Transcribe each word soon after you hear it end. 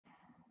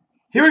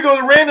Here we go,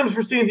 the randoms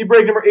for C&C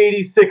break number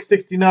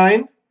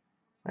 8669.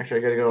 Actually,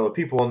 I gotta go to the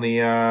people in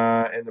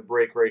the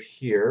break right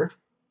here.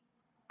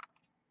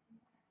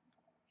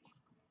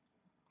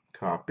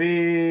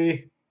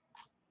 Copy.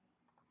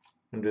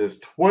 I'm gonna do this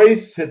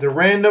twice, hit the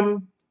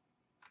random,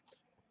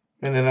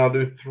 and then I'll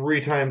do 3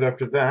 times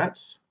after that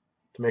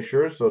to make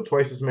sure. So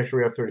twice just to make sure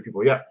we have 30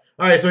 people. Yeah.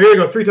 All right, so here we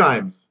go, 3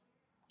 times.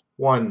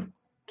 1,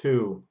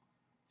 2,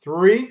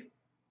 3.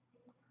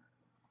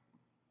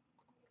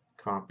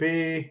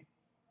 Copy.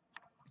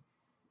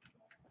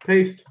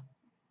 Paste.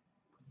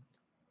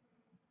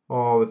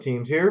 All the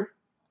teams here.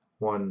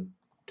 1,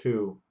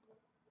 2,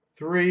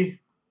 3.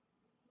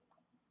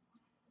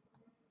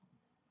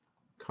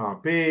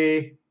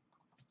 Copy.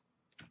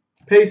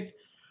 Paste.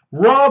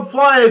 Rob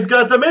Fly's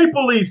got the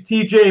Maple Leafs.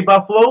 TJ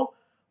Buffalo.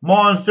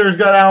 Monsters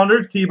got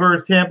Islanders.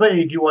 T-Birds Tampa.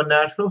 AG1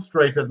 Nashville.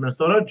 Strikes has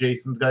Minnesota.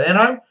 Jason's got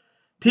Anaheim.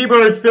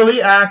 T-Birds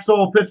Philly.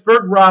 Axel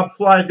Pittsburgh. Rob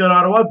Fly's got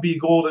Ottawa. B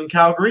Golden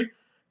Calgary.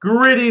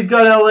 Gritty's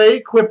got LA.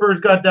 Quipper's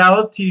got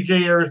Dallas.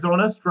 TJ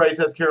Arizona. Strikes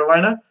has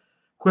Carolina.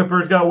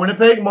 Quipper's got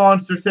Winnipeg.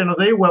 Monster San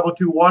Jose. Webble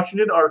 2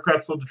 Washington. R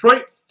Crepsel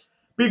Detroit.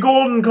 B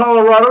Golden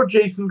Colorado.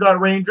 Jason got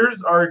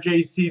Rangers.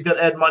 RJC's got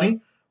Ed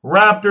Money.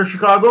 Raptor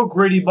Chicago.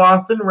 Gritty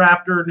Boston.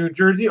 Raptor New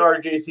Jersey.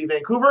 RJC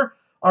Vancouver.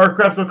 R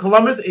Crepsel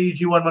Columbus.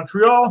 AG1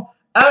 Montreal.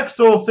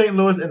 Axel St.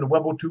 Louis. And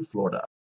Webble 2 Florida.